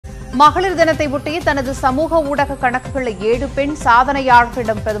மகளிர் தினத்தை ஒட்டி தனது சமூக ஊடக கணக்குகளை 7 பெண்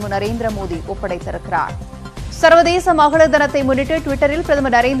சாதனையாளர்களிடம் பிரதமர் நரேந்திர மோடி ஒப்படைத்திருக்கிறார். சர்வதேச மகளிர் தினத்தை முன்னிட்டு டுவிட்டரில்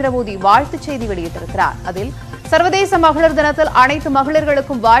பிரதமர் நரேந்திர மோடி வாழ்த்துச் செய்தி வெளியிட்டிருக்கிறார். அதில் சர்வதேச மகளிர் தினத்தில் அனைத்து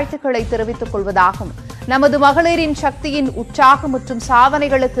மகளிர்களுக்கும் வாழ்த்துக்களை தெரிவித்துக் கொள்வதாகவும் நமது மகளிரின் சக்தியின் உற்சாகம் மற்றும்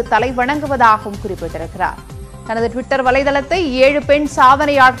சாதனைகளுக்கு தலை வணங்குவதாகவும் குறிப்பிட்டிருக்கிறார். தனது டுவிட்டர் வலைதளத்தை 7 பெண்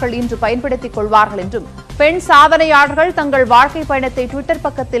சாதனையாளர்கள் இன்று பயன்படுத்திக் கொள்வார்கள் என்றும் பெண் சாதனையாளர்கள் தங்கள் வாழ்க்கை பயணத்தை டுவிட்டர்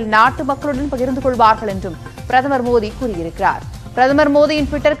பக்கத்தில் நாட்டு மக்களுடன் பகிர்ந்து கொள்வார்கள் என்றும் பிரதமர் மோடி கூறியிருக்கிறார். பிரதமர் மோடியின்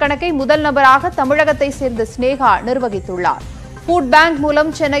டுவிட்டர் கணக்கை முதல் நபராக தமிழகத்தை சேர்ந்த ஸ்னேகா நிர்வகித்துள்ளார். ஃபுட் பேங்க்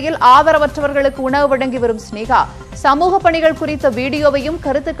மூலம் சென்னையில் ஆதரவற்றவர்களுக்கு உணவு வழங்கி வரும் ஸ்னேகா சமூக பணிகள் குறித்த வீடியோவையும்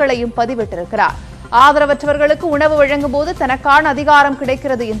கருத்துக்களையும் பதிவிட்டிருக்கிறார். ஆதரவற்றவர்களுக்கு உணவு வழங்கும் போது தனக்கான அதிகாரம்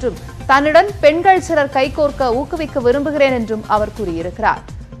கிடைக்கிறது என்றும் தன்னுடன் பெண்கள் சிலர் கைகோர்க்க ஊக்குவிக்க விரும்புகிறேன் என்றும் அவர் கூறியிருக்கிறார்.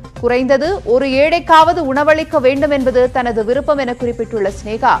 குறைந்தது ஒரு ஏழைக்காவது உணவளிக்க வேண்டும் என்பது தனது விருப்பம் என குறிப்பிட்டுள்ள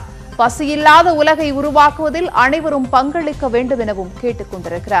ஸ்னேகா பசியில்லாத உலகை உருவாக்குவதில் அனைவரும் பங்களிக்க வேண்டும் எனவும் கேட்டுக்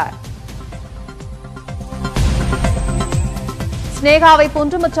கொண்டிருக்கிறார். ஸ்னேகாவை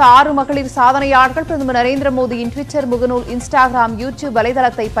போன்று மற்ற 6 மகளிர் சாதனையாளர்கள் பிரதமர் நரேந்திர மோடியின் ட்விட்டர், முகநூல், இன்ஸ்டாகிராம், யூடியூப்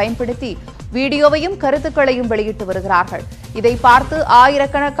வலைதளத்தை பயன்படுத்தி வீடியோவையும் கருத்துக்களையும் வெளியிட்டு வருகிறார்கள். இதை பார்த்து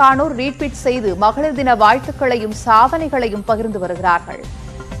ஆயிரக்கணக்கானோர் ரீட்வீட் செய்து மகளிர் தின வாழ்த்துக்களையும் சாதனைகளையும் பகிர்ந்து வருகிறார்கள்.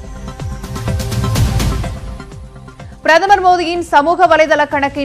 பிரதமர் மோடியின் சமூக வலைதள கணக்கை